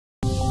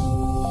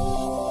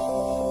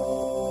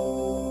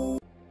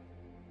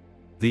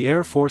The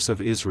Air Force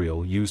of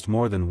Israel used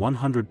more than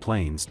 100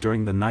 planes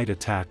during the night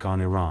attack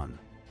on Iran.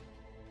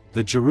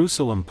 The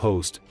Jerusalem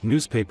Post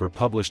newspaper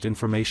published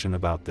information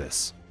about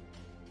this.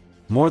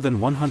 More than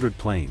 100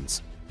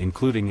 planes,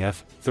 including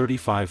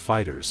F-35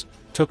 fighters,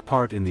 took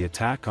part in the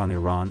attack on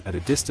Iran at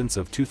a distance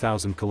of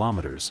 2,000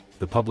 kilometers,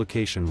 the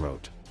publication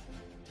wrote.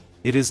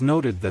 It is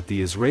noted that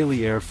the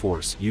Israeli Air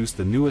Force used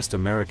the newest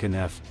American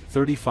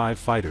F-35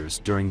 fighters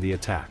during the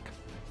attack.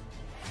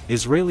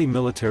 Israeli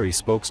military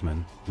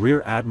spokesman,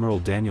 Rear Admiral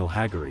Daniel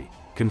Hagari,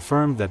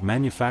 confirmed that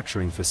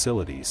manufacturing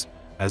facilities,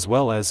 as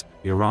well as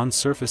Iran's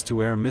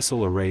surface-to-air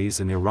missile arrays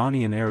and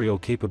Iranian aerial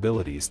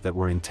capabilities that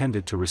were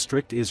intended to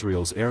restrict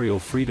Israel's aerial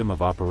freedom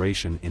of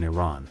operation in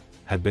Iran,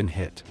 had been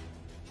hit.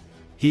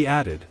 He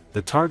added,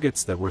 the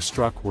targets that were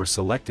struck were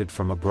selected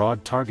from a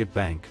broad target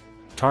bank,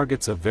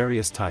 targets of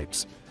various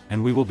types,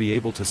 and we will be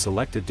able to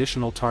select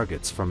additional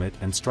targets from it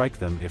and strike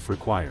them if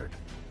required.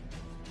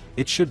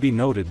 It should be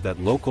noted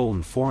that local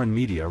and foreign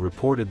media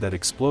reported that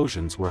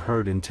explosions were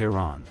heard in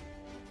Tehran.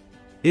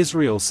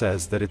 Israel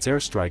says that its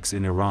airstrikes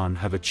in Iran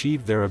have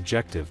achieved their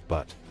objective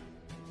but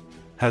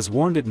has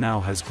warned it now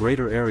has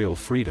greater aerial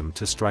freedom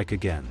to strike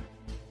again.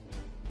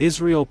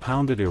 Israel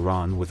pounded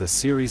Iran with a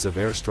series of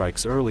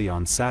airstrikes early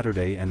on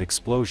Saturday and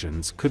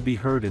explosions could be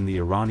heard in the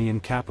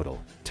Iranian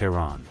capital,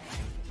 Tehran.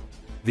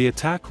 The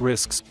attack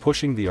risks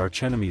pushing the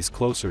archenemies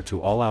closer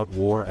to all-out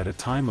war at a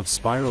time of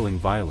spiraling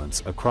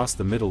violence across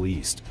the Middle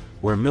East,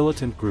 where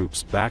militant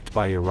groups backed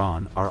by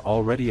Iran are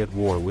already at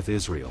war with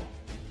Israel.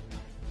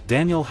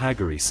 Daniel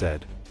Hagari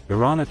said,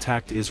 Iran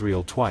attacked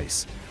Israel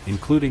twice,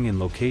 including in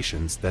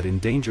locations that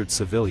endangered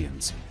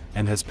civilians,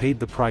 and has paid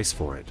the price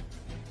for it.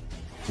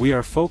 We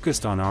are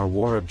focused on our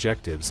war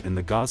objectives in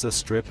the Gaza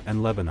Strip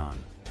and Lebanon.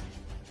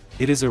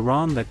 It is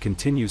Iran that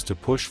continues to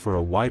push for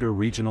a wider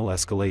regional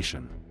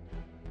escalation.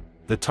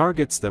 The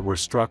targets that were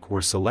struck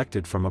were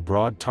selected from a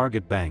broad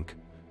target bank,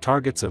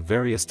 targets of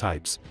various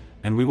types,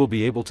 and we will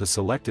be able to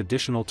select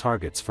additional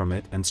targets from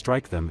it and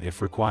strike them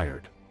if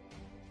required.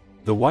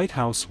 The White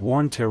House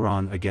warned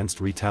Tehran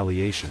against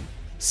retaliation,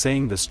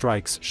 saying the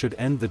strikes should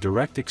end the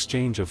direct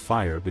exchange of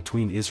fire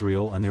between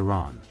Israel and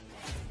Iran.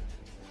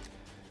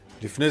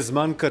 לפני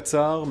זמן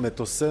קצר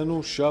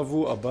מטוסינו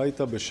שבו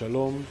הביתה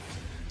בשלום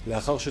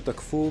לאחר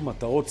שתקפו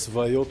מטרות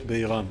צבאיות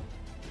באיראן.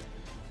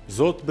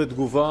 זאת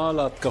בתגובה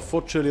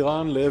להתקפות של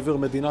איראן לעבר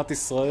מדינת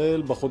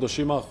ישראל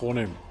בחודשים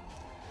האחרונים.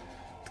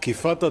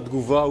 תקיפת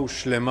התגובה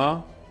הושלמה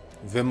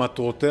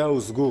ומטרותיה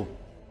הושגו.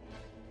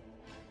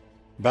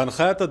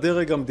 בהנחיית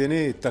הדרג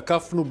המדיני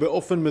תקפנו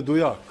באופן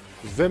מדויק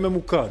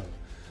וממוקד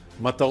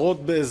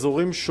מטרות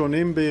באזורים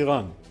שונים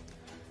באיראן,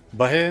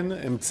 בהן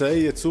אמצעי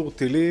ייצור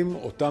טילים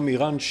אותם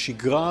איראן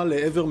שיגרה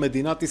לעבר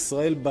מדינת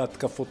ישראל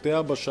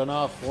בהתקפותיה בשנה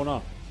האחרונה.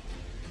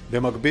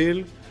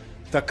 במקביל,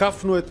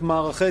 תקפנו את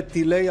מערכי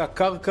טילי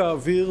הקרקע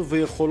האוויר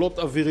ויכולות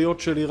אוויריות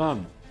של איראן,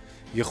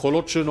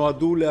 יכולות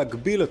שנועדו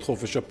להגביל את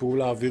חופש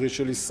הפעולה האווירי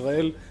של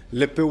ישראל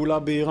לפעולה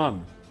באיראן.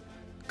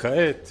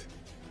 כעת,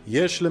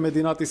 יש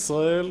למדינת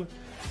ישראל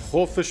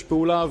חופש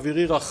פעולה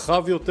אווירי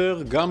רחב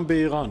יותר גם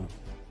באיראן.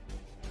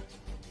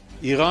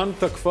 איראן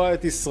תקפה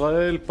את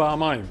ישראל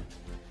פעמיים,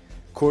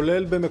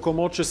 כולל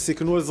במקומות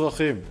שסיכנו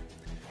אזרחים,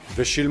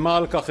 ושילמה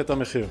על כך את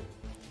המחיר.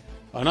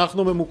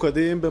 אנחנו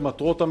ממוקדים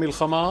במטרות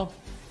המלחמה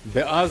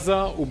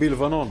בעזה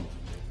ובלבנון.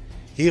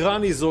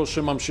 איראן היא זו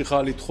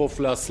שממשיכה לדחוף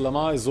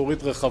להסלמה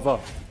אזורית רחבה.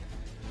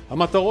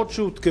 המטרות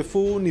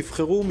שהותקפו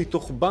נבחרו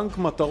מתוך בנק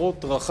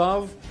מטרות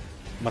רחב,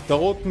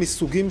 מטרות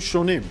מסוגים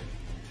שונים,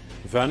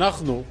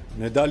 ואנחנו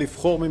נדע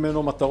לבחור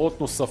ממנו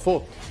מטרות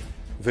נוספות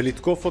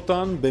ולתקוף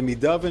אותן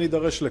במידה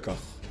ונידרש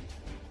לכך.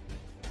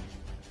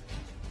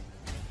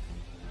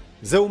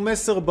 זהו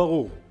מסר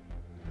ברור.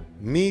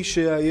 מי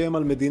שיאיים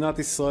על מדינת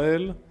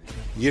ישראל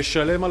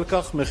ישלם על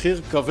כך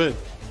מחיר כבד.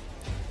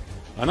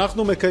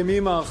 אנחנו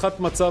מקיימים הערכת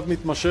מצב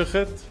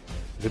מתמשכת,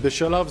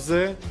 ובשלב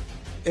זה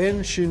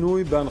אין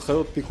שינוי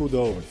בהנחיות פיקוד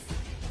העורף.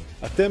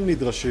 אתם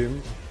נדרשים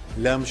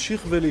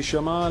להמשיך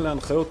ולהישמע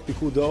להנחיות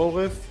פיקוד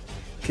העורף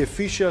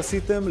כפי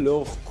שעשיתם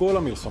לאורך כל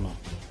המלחמה.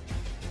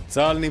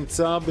 צה"ל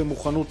נמצא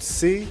במוכנות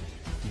שיא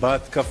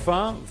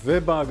בהתקפה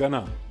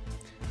ובהגנה.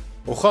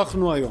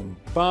 הוכחנו היום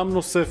פעם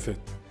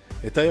נוספת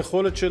את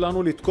היכולת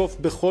שלנו לתקוף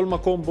בכל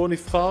מקום בו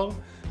נבחר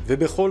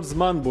ובכל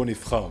זמן בו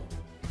נבחר.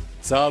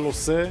 צה"ל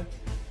עושה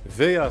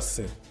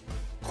ויעשה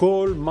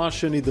כל מה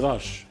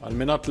שנדרש על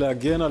מנת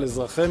להגן על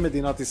אזרחי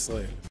מדינת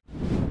ישראל.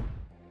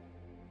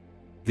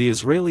 The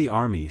Israeli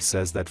army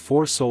says that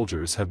 4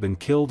 soldiers have been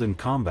killed in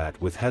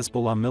combat with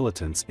Hezbollah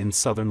militants in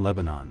southern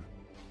Lebanon.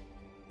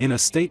 In a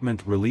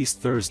statement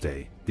released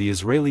Thursday, the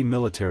Israeli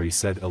military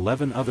said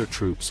 11 other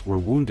troops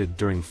were wounded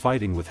during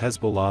fighting with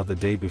Hezbollah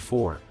the day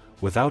before,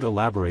 without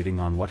elaborating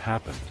on what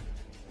happened.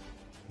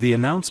 The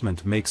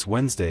announcement makes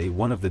Wednesday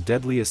one of the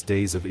deadliest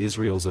days of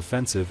Israel's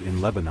offensive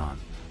in Lebanon,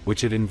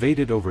 which it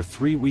invaded over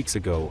 3 weeks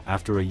ago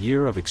after a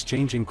year of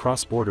exchanging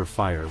cross-border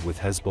fire with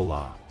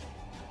Hezbollah.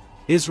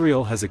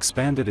 Israel has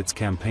expanded its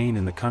campaign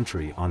in the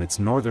country on its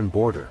northern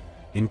border,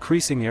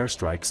 increasing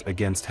airstrikes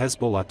against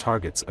Hezbollah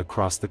targets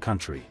across the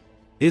country.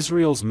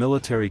 Israel's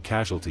military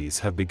casualties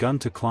have begun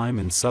to climb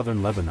in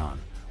southern Lebanon,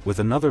 with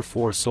another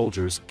 4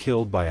 soldiers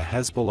killed by a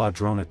Hezbollah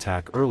drone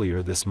attack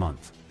earlier this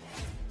month.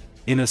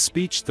 In a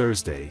speech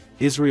Thursday,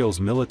 Israel's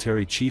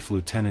military chief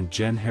Lieutenant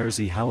Gen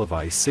Herzi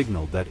Halevi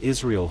signaled that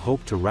Israel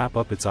hoped to wrap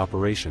up its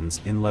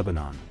operations in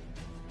Lebanon.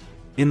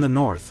 In the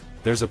north,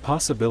 there's a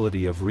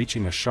possibility of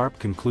reaching a sharp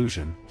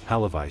conclusion,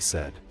 Halevi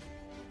said.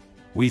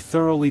 We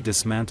thoroughly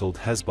dismantled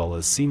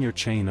Hezbollah's senior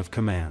chain of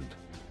command.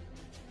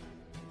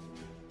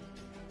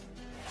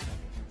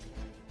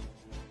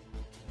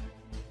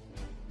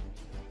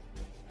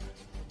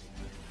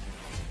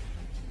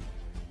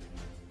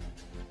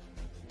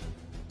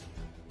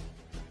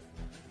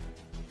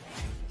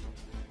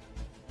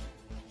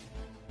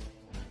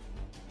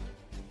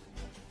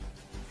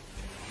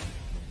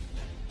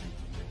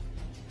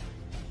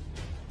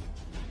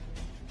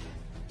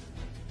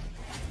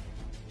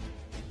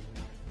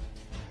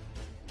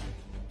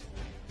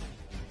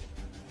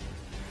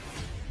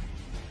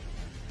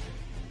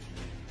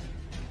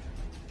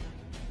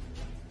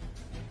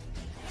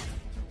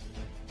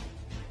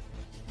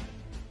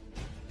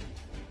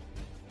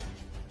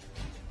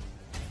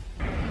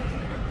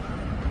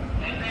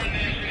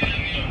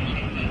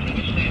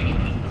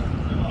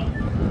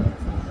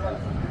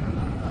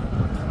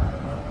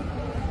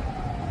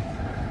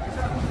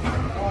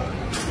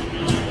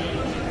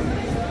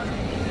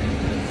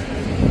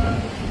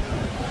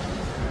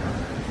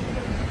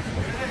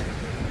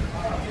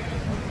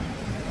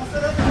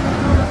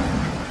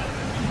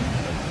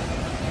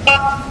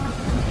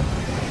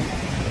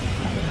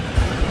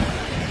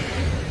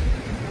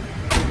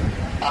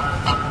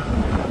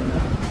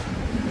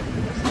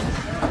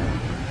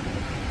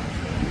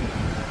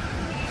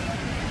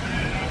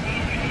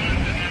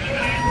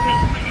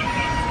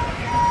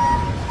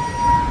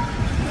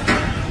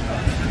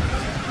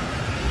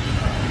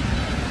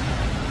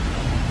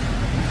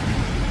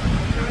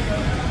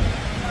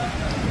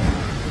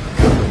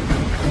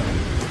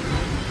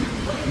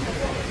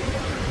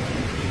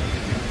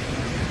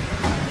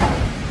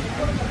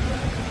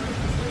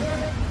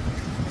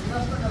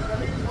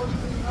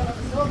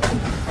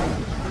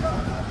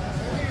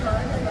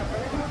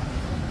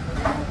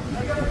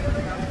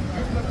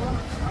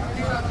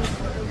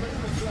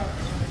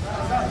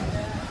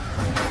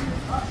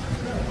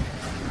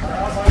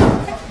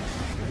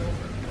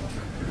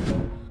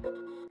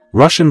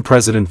 Russian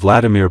President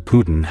Vladimir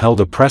Putin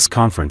held a press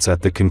conference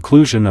at the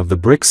conclusion of the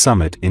BRICS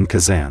summit in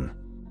Kazan.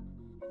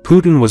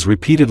 Putin was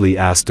repeatedly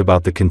asked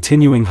about the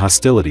continuing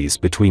hostilities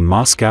between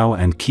Moscow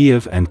and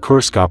Kiev and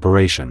Kursk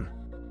operation.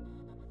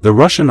 The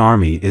Russian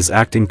army is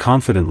acting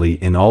confidently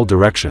in all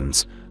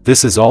directions,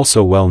 this is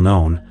also well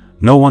known,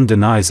 no one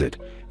denies it,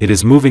 it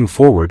is moving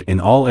forward in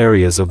all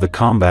areas of the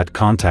combat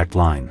contact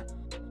line.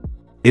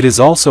 It is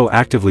also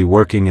actively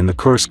working in the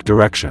Kursk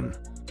direction.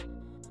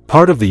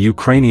 Part of the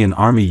Ukrainian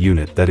army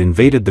unit that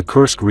invaded the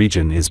Kursk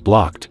region is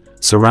blocked,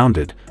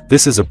 surrounded,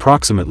 this is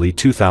approximately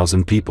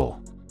 2,000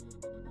 people.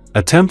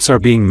 Attempts are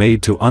being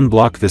made to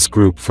unblock this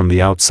group from the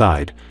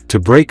outside, to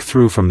break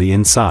through from the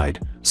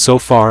inside, so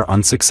far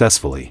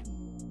unsuccessfully.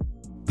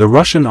 The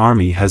Russian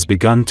army has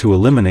begun to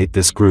eliminate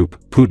this group,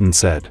 Putin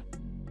said.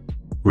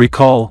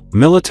 Recall,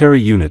 military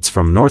units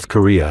from North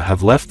Korea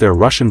have left their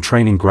Russian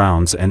training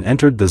grounds and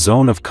entered the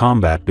zone of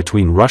combat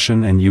between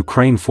Russian and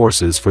Ukraine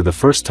forces for the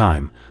first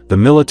time, the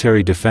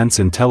Military Defense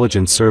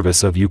Intelligence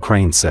Service of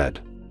Ukraine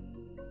said.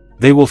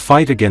 They will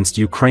fight against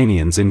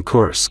Ukrainians in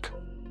Kursk.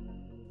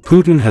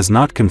 Putin has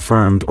not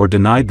confirmed or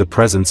denied the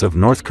presence of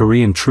North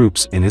Korean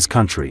troops in his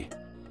country.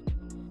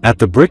 At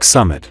the BRICS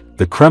summit,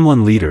 the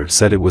Kremlin leader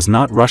said it was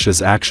not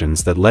Russia's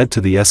actions that led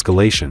to the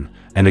escalation,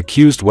 and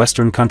accused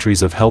Western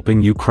countries of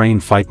helping Ukraine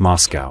fight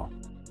Moscow.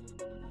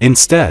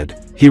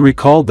 Instead, he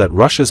recalled that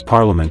Russia's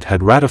parliament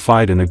had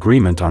ratified an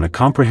agreement on a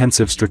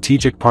comprehensive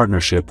strategic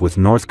partnership with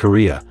North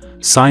Korea,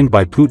 signed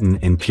by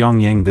Putin in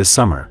Pyongyang this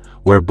summer,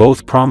 where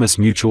both promise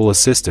mutual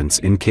assistance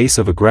in case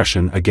of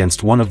aggression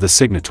against one of the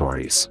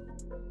signatories.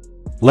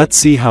 Let's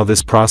see how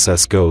this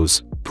process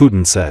goes,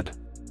 Putin said.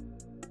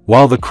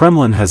 While the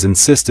Kremlin has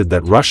insisted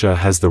that Russia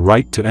has the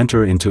right to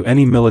enter into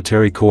any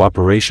military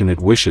cooperation it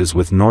wishes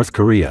with North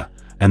Korea,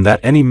 and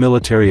that any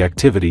military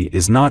activity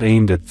is not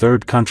aimed at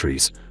third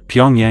countries,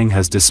 Pyongyang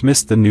has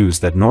dismissed the news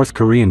that North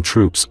Korean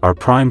troops are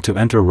primed to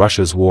enter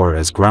Russia's war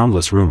as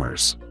groundless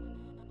rumors.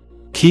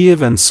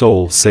 Kyiv and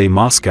Seoul say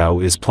Moscow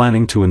is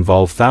planning to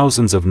involve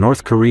thousands of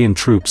North Korean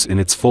troops in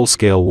its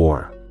full-scale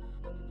war.